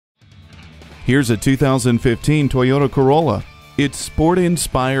Here's a 2015 Toyota Corolla. Its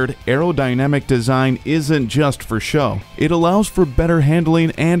sport-inspired aerodynamic design isn't just for show. It allows for better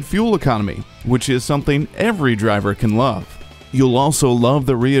handling and fuel economy, which is something every driver can love. You'll also love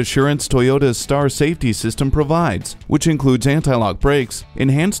the reassurance Toyota's Star Safety System provides, which includes anti-lock brakes,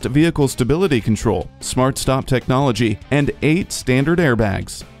 enhanced vehicle stability control, smart stop technology, and 8 standard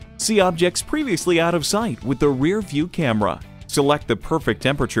airbags. See objects previously out of sight with the rear view camera. Select the perfect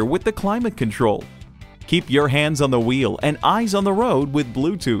temperature with the climate control. Keep your hands on the wheel and eyes on the road with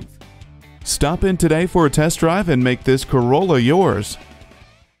Bluetooth. Stop in today for a test drive and make this Corolla yours.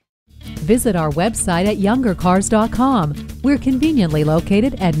 Visit our website at youngercars.com. We're conveniently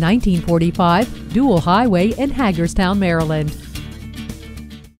located at 1945 Dual Highway in Hagerstown, Maryland.